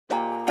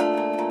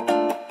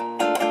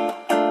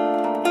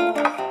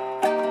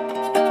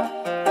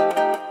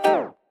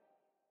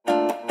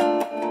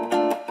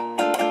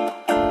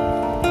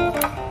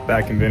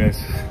back in Venice.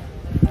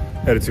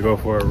 Headed to go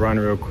for a run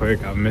real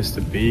quick. I missed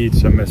the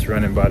beach. I missed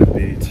running by the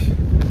beach.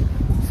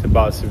 It's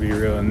about to be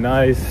real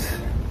nice.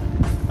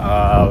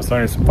 I was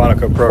learning some Final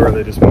Cut Pro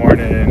early this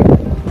morning.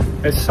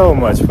 It's so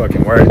much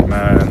fucking work,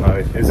 man.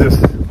 Like,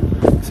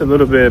 it's a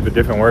little bit of a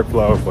different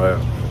workflow, but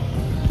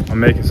I'm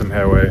making some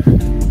headway.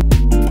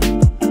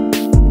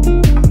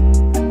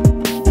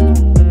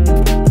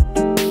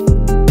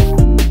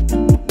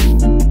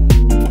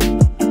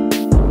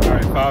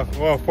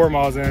 All right, 4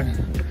 miles in,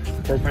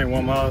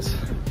 4.1 miles.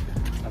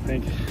 I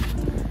think, I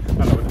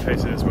don't know what the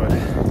pace is, but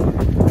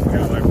I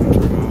got like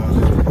 1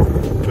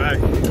 mile back,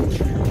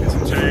 get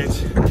some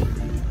change.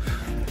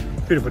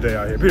 Beautiful day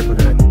out here, beautiful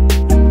day.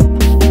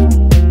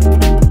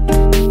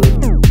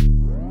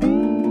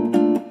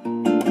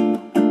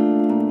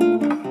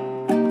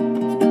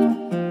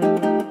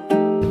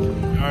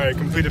 All right,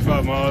 completed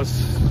 5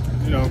 miles,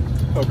 you know,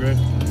 felt good.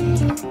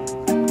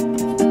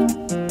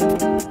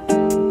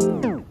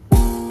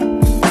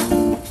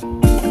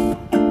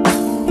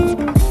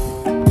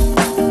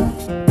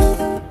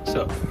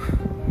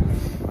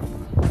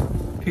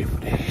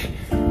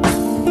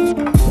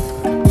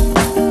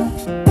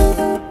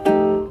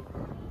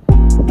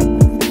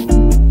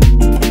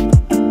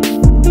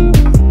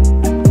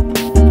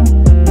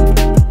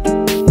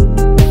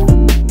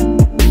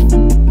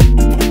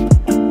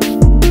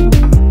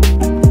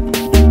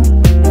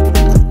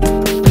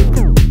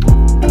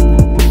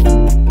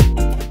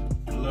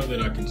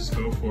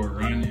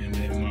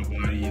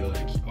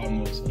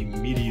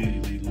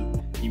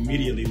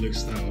 Immediately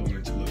looks how I want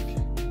it to look.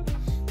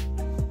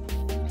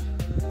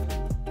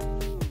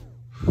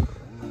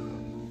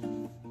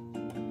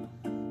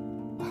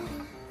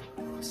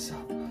 What's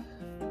up?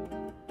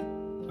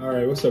 All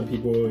right, what's up,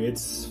 people?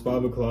 It's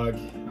 5 o'clock.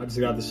 I just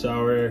got the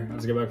shower. I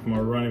just got back from my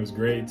run. It was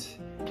great.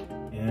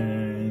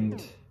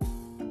 And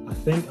I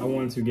think I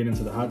wanted to get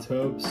into the hot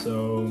tub.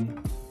 So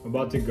I'm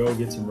about to go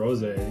get some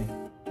rosé.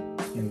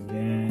 And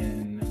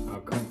then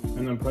I'll come,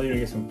 and I'm probably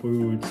gonna get some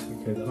food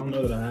because I don't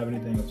know that I have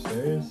anything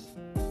upstairs.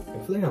 I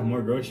feel like I have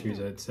more groceries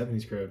at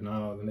Stephanie's crib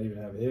now than they even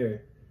have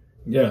here.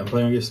 Yeah, I'm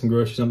planning on getting some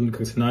groceries, something to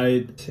cook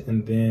tonight,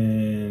 and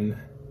then,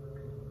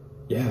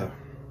 yeah,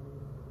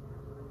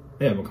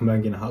 we'll come back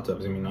and get in the hot tub.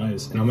 It's gonna be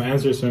nice. And I'm gonna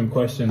answer some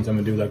questions. I'm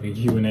gonna do like a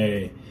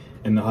Q&A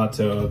in the hot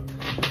tub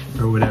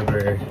or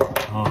whatever,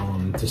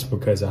 just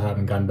because I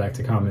haven't gotten back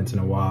to comments in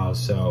a while.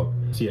 So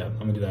yeah, I'm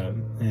gonna do that,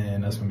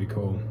 and that's gonna be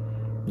cool.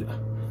 Yeah.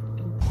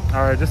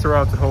 All right, just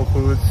arrived to Whole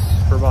Foods.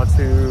 We're about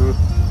to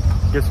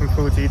get some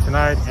food to eat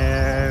tonight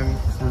and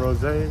some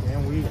rosé,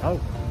 and we out.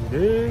 You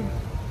dig?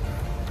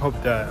 Hope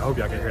y'all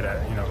can hear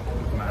that, you know,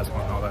 with the mask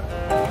on and all that.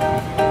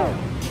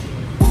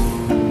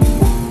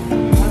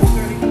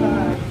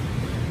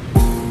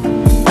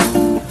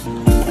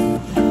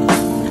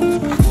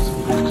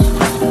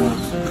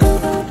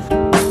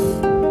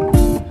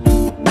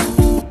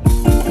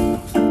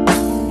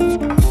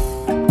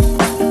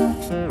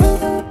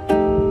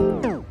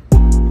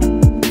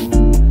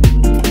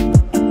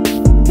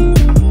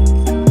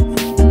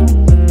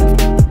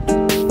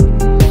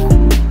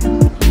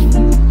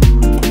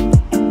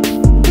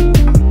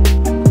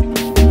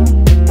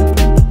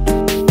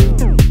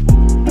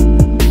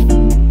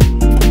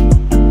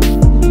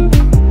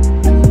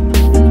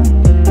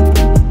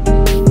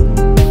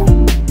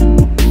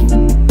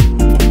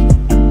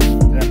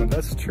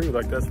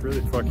 Like, that's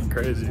really fucking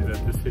crazy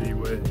that the city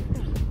would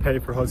pay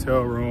for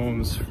hotel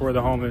rooms for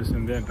the homeless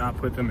and then not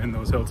put them in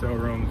those hotel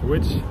rooms,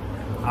 which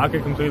I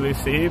could completely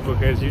see,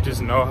 because you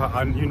just know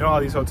how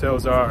these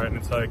hotels are, and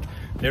it's like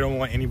they don't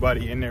want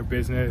anybody in their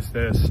business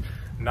that's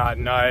not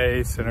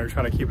nice, and they're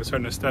trying to keep a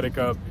certain aesthetic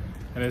up,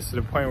 and it's to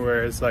the point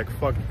where it's like,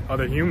 fuck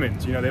other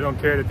humans, you know, they don't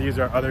care that these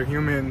are other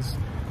humans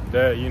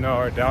that, you know,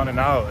 are down and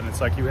out, and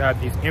it's like you have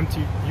these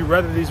empty, you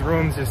rather these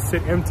rooms just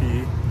sit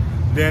empty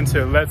than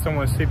to let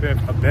someone sleep in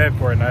a bed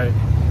for a night.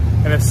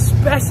 And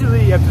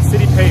especially if the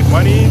city paid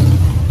money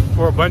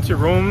for a bunch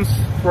of rooms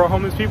for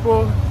homeless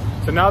people.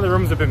 So now the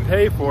rooms have been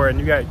paid for, and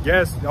you got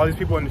guests, all these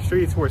people in the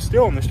streets who are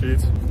still in the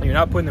streets, and you're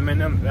not putting them in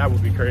them. That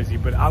would be crazy.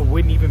 But I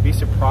wouldn't even be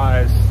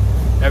surprised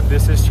if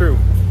this is true.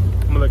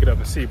 I'm gonna look it up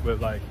and see, but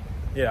like,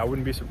 yeah, I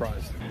wouldn't be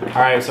surprised. All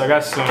right, so I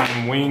got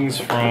some wings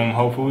from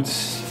Whole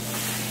Foods.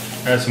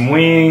 I got some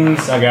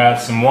wings, I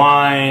got some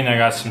wine, I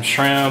got some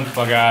shrimp,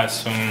 I got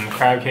some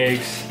crab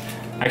cakes.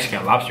 I actually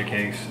got lobster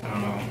cakes. I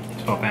don't know,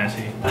 it's so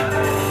fancy.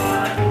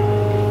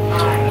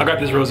 I got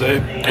this rosé.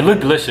 It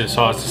looked delicious,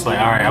 so I was just like,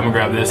 all right, I'm gonna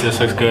grab this. This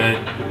looks good.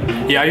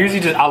 Yeah,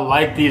 I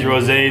like these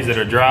rosés that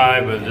are dry,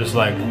 but just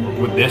like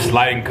with this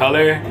light and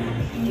color,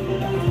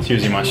 it's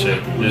usually my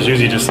shit. It's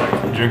usually just like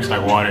drinks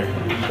like water.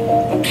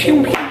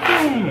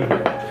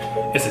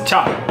 It's a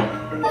chop.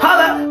 Hold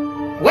up,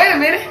 wait a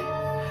minute.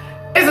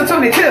 It's a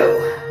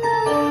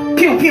 22.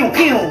 Pew, pew,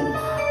 pew.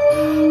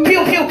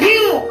 Pew, pew,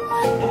 pew.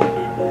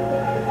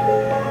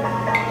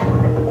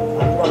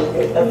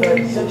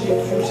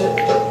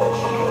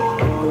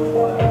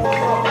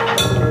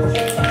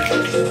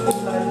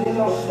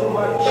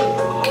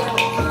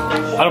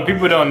 know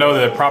people don't know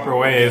the proper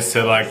way is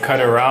to like cut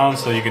it around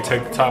so you can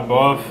take the top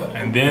off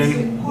and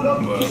then.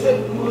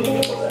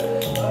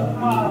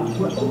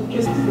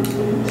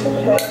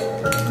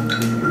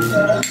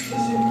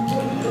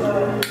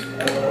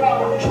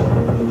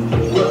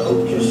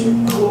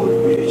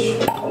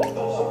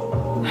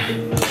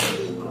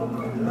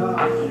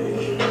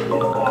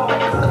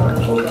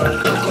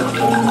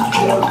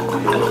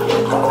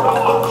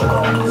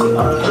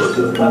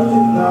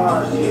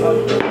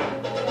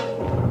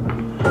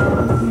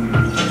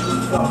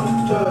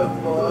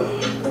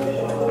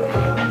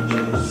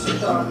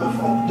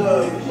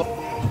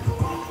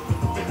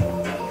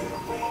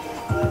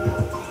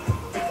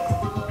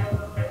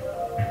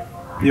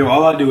 Yo,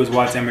 all I do is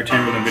watch Emma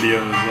Chamberlain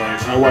videos.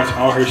 Like, I watch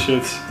all her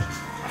shits.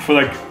 I feel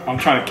like I'm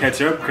trying to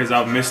catch up because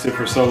I've missed it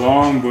for so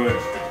long, but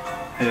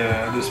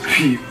yeah, I just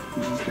be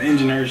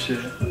binging her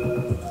shit.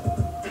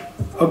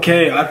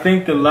 Okay, I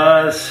think the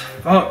last,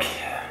 fuck.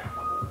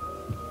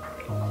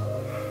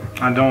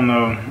 I don't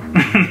know.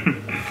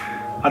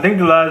 I think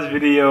the last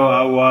video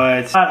I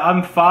watched,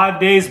 I'm 5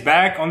 days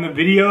back on the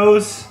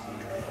videos.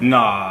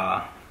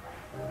 Nah.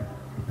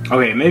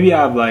 Okay, maybe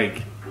I've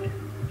like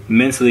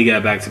mentally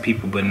got back to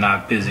people, but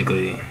not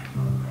physically.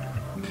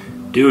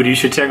 Dude, you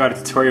should check out a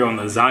tutorial on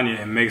lasagna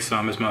and make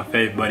some. It's my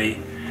fave, buddy.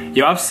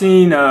 Yo, I've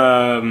seen,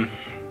 lasagna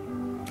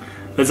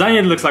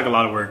looks like a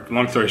lot of work,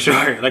 long story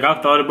short. Like,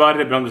 I've thought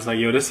about it, but I'm just like,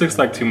 yo, this looks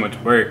like too much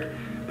work.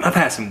 I've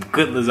had some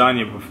good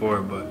lasagna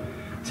before, but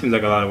it seems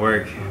like a lot of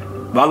work.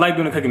 But I like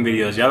doing the cooking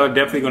videos. Y'all are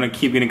definitely gonna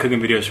keep getting cooking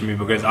videos from me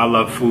because I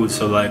love food,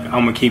 so like, I'm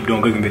gonna keep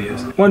doing cooking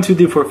videos. 1, 2,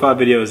 3, 4, 5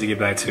 videos to get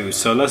back to,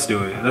 so let's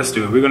do it, let's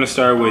do it. We're gonna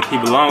start with He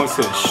Belongs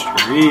to the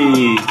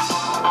Streets.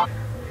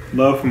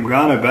 Love from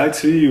Ghana, back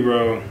to you,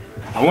 bro.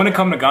 I wanna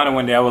come to Ghana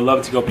one day, I would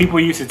love to go. People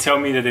used to tell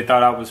me that they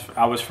thought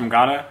I was from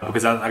Ghana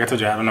because like I told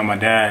you, I don't know my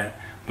dad.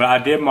 But I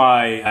did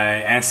my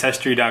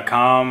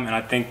Ancestry.com and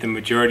I think the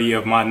majority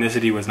of my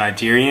ethnicity was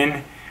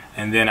Nigerian.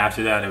 And then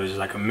after that, it was just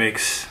like a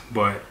mix.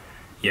 But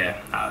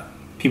yeah,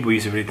 people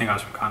used to really think I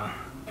was from Ghana.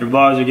 Your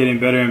vlogs are getting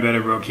better and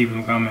better, bro. Keep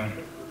them coming.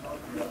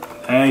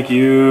 Thank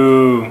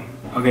you.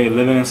 Okay,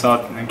 living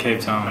in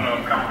Cape Town.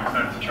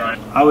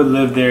 I would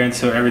live there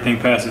until everything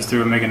passes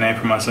through and make a name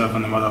for myself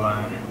in the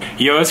motherland.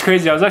 Yo, it's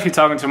crazy. I was actually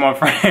talking to my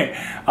friend.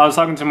 I was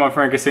talking to my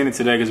friend Christina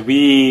today because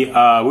we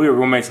were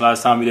roommates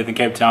last time we lived in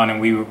Cape Town, and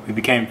we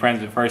became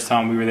friends the first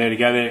time we were there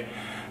together.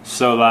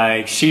 So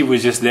like, she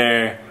was just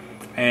there,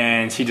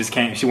 and she just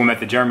came. She went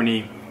back to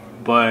Germany,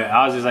 but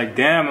I was just like,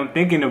 damn, I'm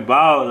thinking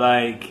about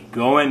like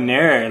going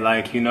there,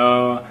 like, you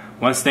know,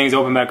 once things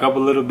open back up a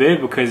little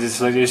bit, because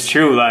it's like, it's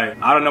true. Like,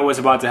 I don't know what's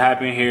about to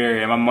happen here,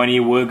 and my money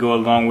would go a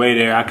long way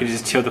there. I could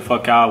just chill the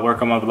fuck out,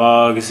 work on my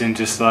vlogs, and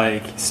just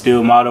like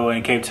still model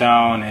in Cape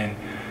Town, and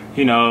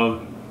you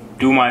know,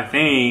 do my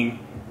thing,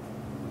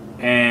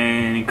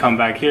 and come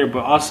back here.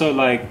 But also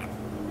like,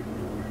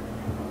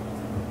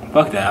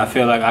 fuck that. I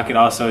feel like I could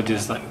also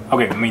just like,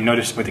 okay, I mean, no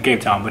disrespect to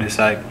Cape Town, but it's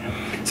like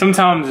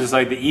sometimes it's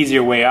like the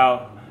easier way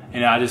out,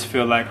 and I just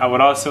feel like I would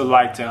also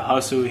like to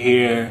hustle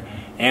here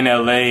in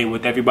LA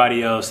with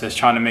everybody else that's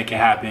trying to make it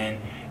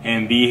happen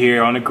and be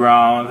here on the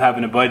ground,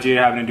 having a budget,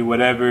 having to do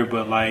whatever,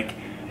 but like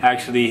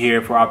actually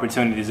here for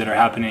opportunities that are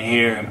happening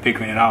here and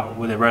figuring it out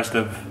with the rest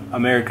of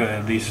America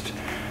at least.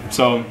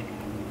 So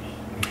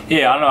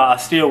yeah, I don't know, I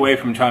stay away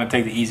from trying to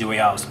take the easy way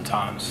out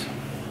sometimes.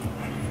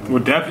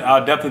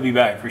 I'll definitely be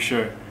back for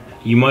sure.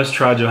 You must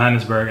try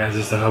Johannesburg, as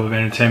it's the hub of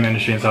entertainment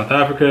industry in South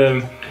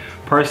Africa.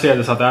 Personally, as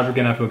a South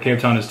African, I feel Cape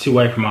Town is too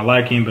white for my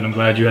liking, but I'm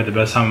glad you had the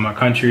best time in my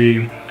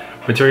country.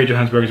 Pretoria,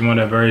 Johannesburg is more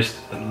diverse.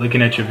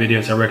 Looking at your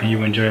videos, I reckon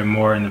you enjoy it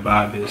more, and the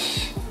vibe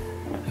is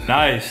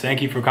nice.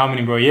 Thank you for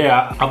commenting, bro.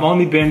 Yeah, I've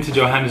only been to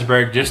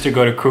Johannesburg just to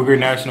go to Kruger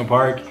National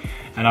Park,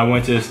 and I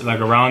went to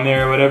like around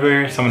there or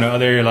whatever, some of the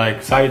other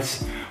like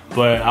sites.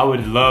 But I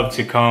would love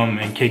to come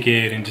and kick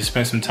it and just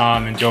spend some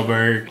time in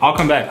Joburg. I'll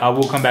come back. I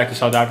will come back to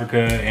South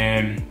Africa,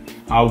 and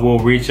I will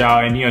reach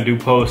out and, you know, do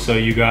posts so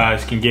you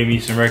guys can give me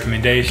some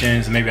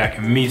recommendations. Maybe I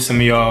can meet some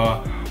of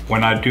y'all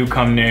when I do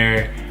come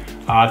there.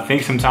 I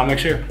think sometime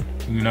next year.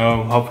 You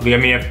know, hopefully, I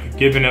mean, if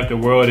given up the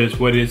world is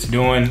what it's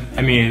doing,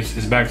 I mean,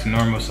 it's back to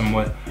normal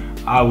somewhat.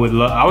 I was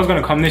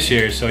gonna come this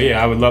year, so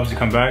yeah, I would love to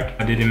come back.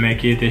 I didn't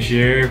make it this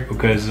year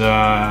because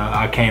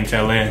I came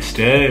to LA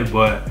instead,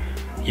 but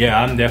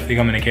yeah, I'm definitely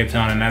coming to Cape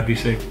Town, and that'd be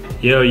sick.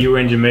 Yo, you were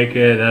in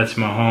Jamaica, that's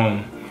my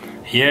home.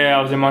 Yeah,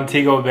 I was in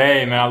Montego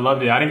Bay, man, I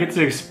loved it. I didn't get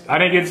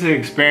to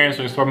experience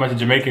or explore much of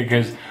Jamaica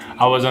because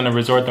I was on the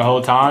resort the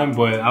whole time,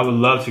 but I would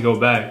love to go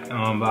back. But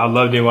I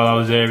loved it while I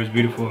was there, it was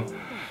beautiful.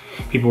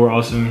 People were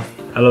awesome.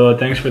 Hello,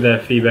 thanks for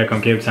that feedback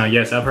on Cape Town.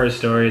 Yes, I've heard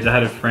stories. I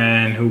had a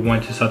friend who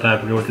went to South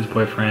Africa with his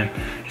boyfriend.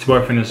 His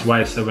boyfriend is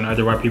white, so when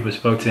other white people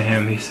spoke to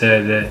him, he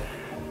said that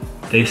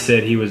they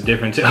said he was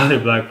different to other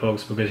black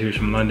folks because he was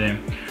from London.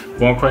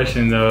 One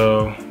question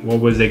though, what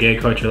was the gay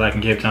culture like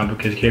in Cape Town?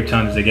 Because Cape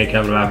Town is the gay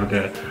capital of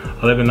Africa.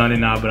 I live in London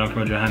now, but I'm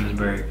from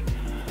Johannesburg.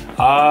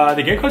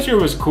 The gay culture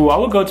was cool. I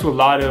would go to a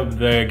lot of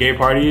the gay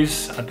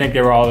parties. I think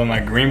they were all in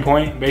like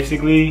Greenpoint,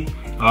 basically.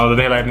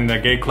 They had like in the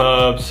gay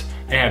clubs.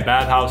 They had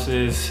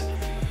bathhouses.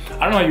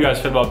 I don't know how you guys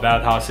feel about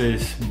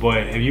bathhouses,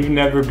 but if you've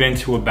never been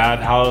to a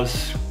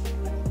bathhouse,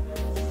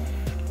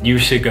 you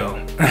should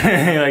go.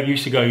 Like, you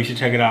should go, you should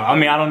check it out. I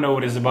mean, I don't know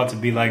what it's about to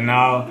be like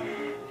now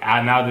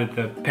that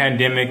the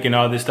pandemic and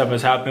all this stuff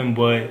has happened,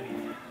 but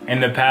in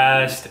the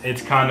past,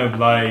 it's kind of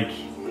like,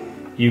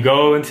 you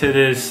go into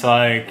this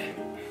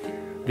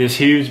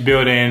huge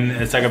building,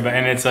 it's like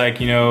and it's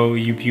like, you know,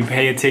 you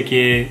pay a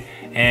ticket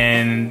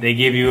and they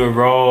give you a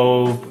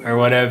robe or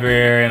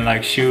whatever and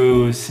like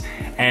shoes,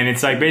 and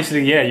it's like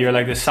basically, yeah, you're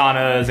like the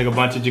sauna, it's like a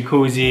bunch of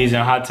jacuzzis and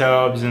hot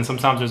tubs, and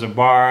sometimes there's a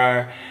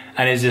bar,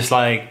 and it's just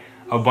like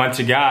a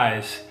bunch of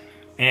guys,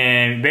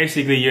 and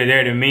basically you're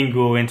there to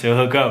mingle and to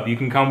hook up. You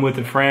can come with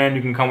a friend,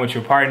 you can come with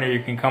your partner,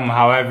 you can come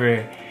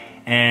however,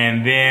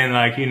 and then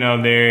like, you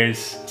know,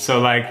 there's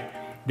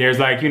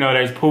like, you know,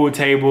 there's pool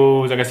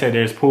tables, like I said,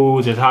 there's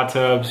pools, there's hot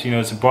tubs, you know,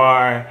 it's a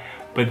bar,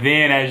 but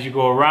then as you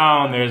go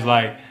around, there's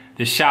like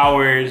the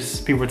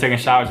showers, people are taking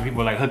showers,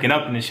 people are like hooking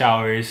up in the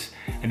showers,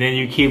 and then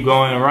you keep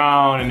going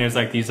around and there's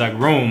like these like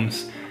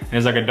rooms, and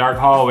there's like a dark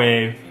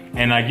hallway,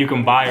 and like you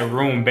can buy a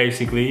room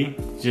basically,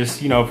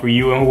 just, you know, for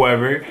you and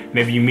whoever.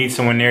 Maybe you meet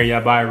someone there,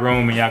 y'all buy a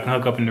room and y'all can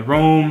hook up in the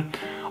room,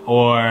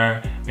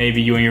 or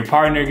maybe you and your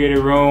partner get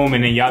a room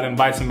and then y'all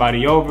invite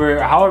somebody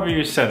over, however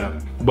you're set up.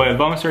 But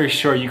long story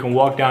short, you can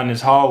walk down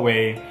this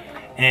hallway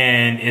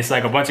and it's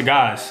like a bunch of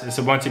guys. It's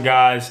a bunch of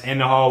guys in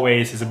the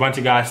hallways. It's a bunch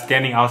of guys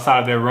standing outside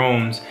of their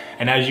rooms.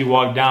 And as you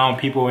walk down,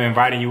 people are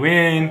inviting you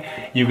in.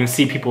 You can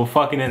see people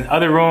fucking in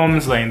other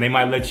rooms. Like, they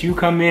might let you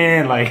come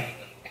in. Like,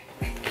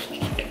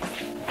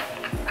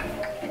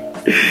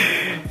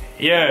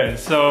 yeah,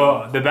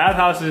 so the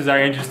bathhouses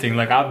are interesting.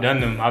 Like, I've done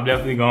them. I've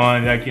definitely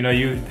gone. Like, you know,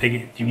 you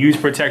use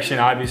protection,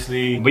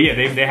 obviously. But yeah,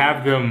 they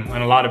have them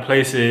in a lot of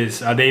places.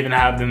 They even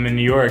have them in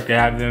New York. They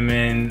have them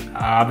in,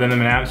 I've done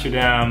them in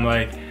Amsterdam.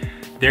 Like,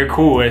 they're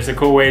cool. It's a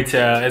cool way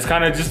to, it's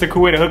kind of just a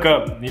cool way to hook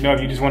up. You know, if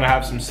you just want to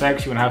have some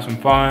sex, you want to have some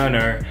fun,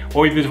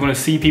 or you just want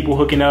to see people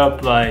hooking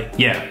up. Like,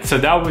 yeah. So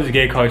that was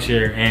gay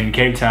culture in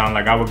Cape Town.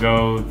 Like, I would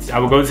go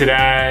to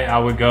that. I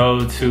would go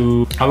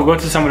to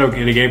some of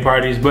the gay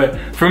parties. But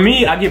for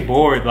me, I get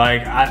bored.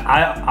 Like,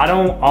 I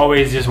don't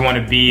always just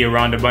want to be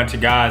around a bunch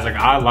of guys. Like,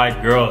 I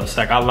like girls.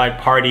 Like, I like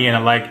partying. I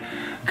like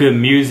good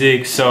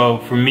music. So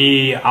for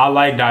me, I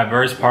like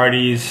diverse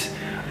parties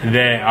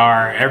that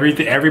are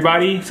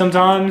everybody.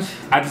 Sometimes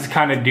I just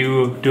kind of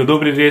do a little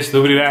bit of this, a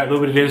little bit of that, a little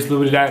bit of this, a little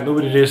bit of that, a little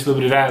bit of this, a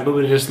little bit of that, a little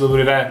bit of this, a little bit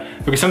of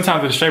that. Because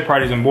sometimes with the straight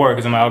parties I'm bored,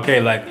 because I'm like, okay,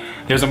 like,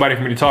 there's somebody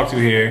for me to talk to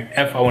here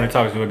if I want to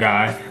talk to a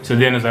guy. So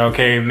then it's like,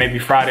 okay, maybe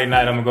Friday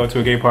night I'm gonna go to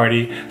a gay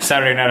party,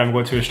 Saturday night I'm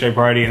gonna go to a straight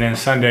party, and then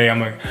Sunday I'm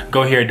gonna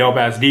go hear a dope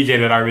ass DJ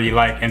that I really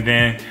like. And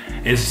then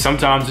it's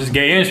sometimes just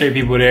gay and straight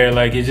people there.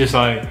 Like, it's just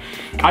like,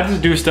 I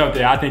just do stuff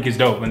that I think is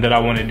dope and that I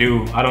want to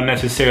do. I don't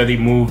necessarily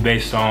move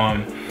based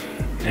on,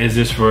 is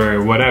this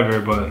for whatever.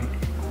 But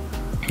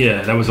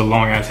yeah, that was a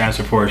long ass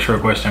answer for a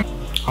short question.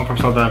 I'm from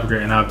South Africa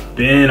and I've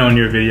been on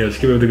your videos.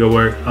 Keep up the good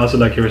work. I also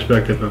like your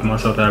perspective of my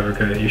South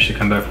Africa. You should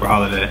come back for a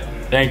holiday.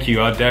 Thank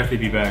you, I'll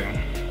definitely be back.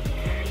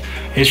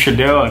 Is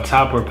Tradell a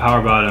top or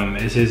power bottom?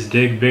 Is his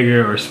dick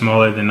bigger or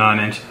smaller than 9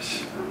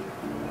 inches?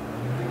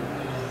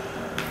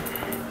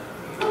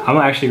 I'm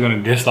actually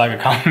gonna dislike a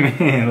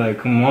comment. Like,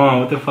 come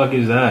on, what the fuck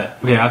is that?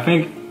 Okay,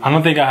 I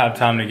don't think I have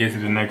time to get to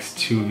the next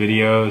 2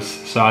 videos.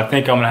 So I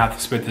think I'm gonna have to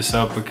split this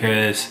up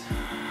because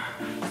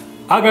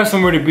I got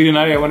somewhere to be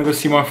tonight. I wanna go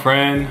see my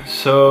friend.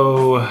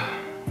 So,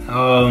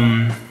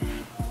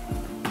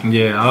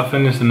 yeah, I'll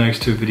finish the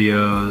next 2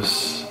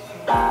 videos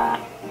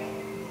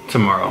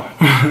tomorrow.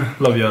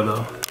 Love y'all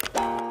though.